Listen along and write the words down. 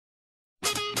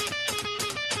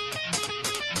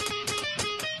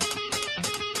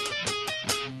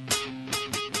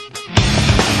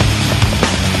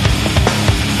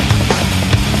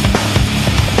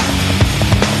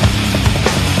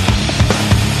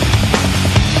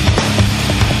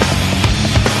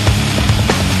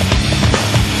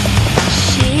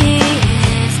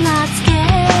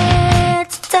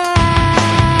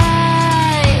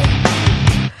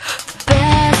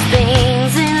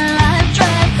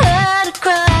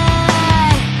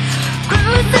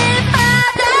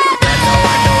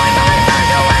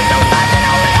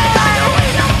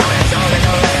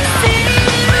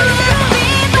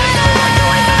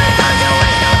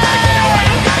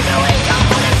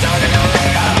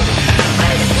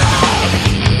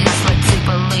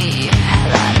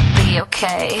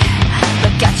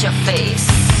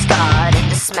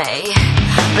may,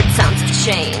 but times have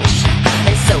changed,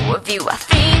 and so have you. I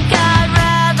think I'd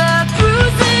rather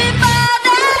crucify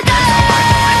that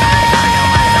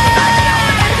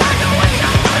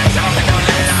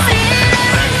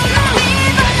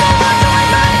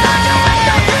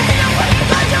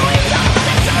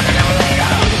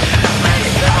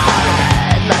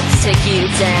I'd like to take you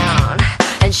down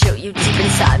and show you deep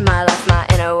inside my life, my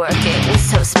inner workings.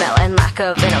 So smell and lack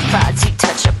of inner pride you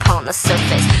touch upon the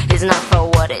surface is not for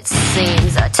what it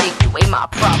seems. I take away my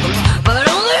problems, but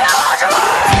only how to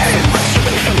much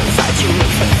away from inside you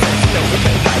makes no sense. No one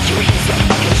can guide you. He's your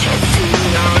fucking chance too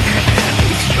long. Be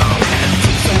strong.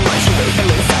 Take so much away from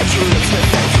inside you makes no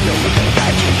sense. No one can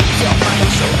guide you. He's your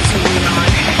fucking chance too long.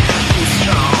 Be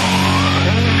strong.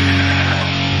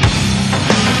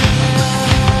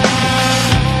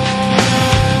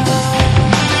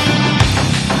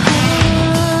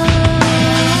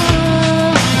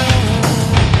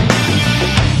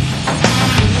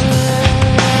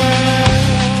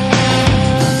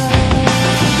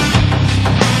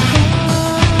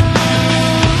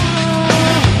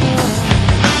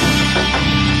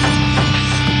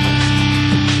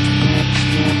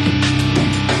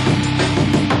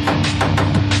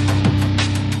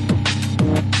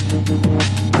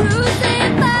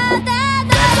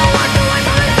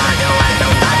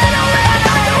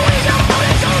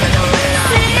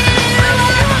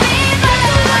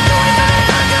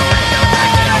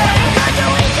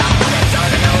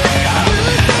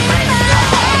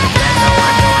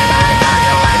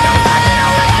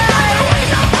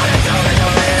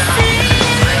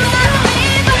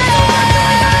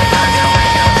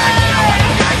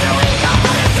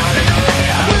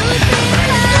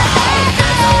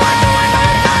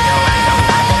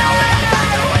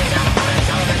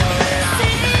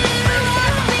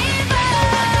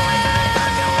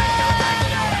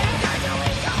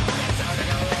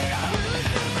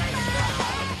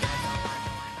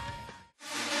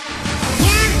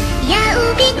 Я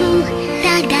убегу,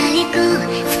 так далеко,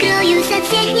 скрою со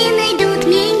всех, не найду.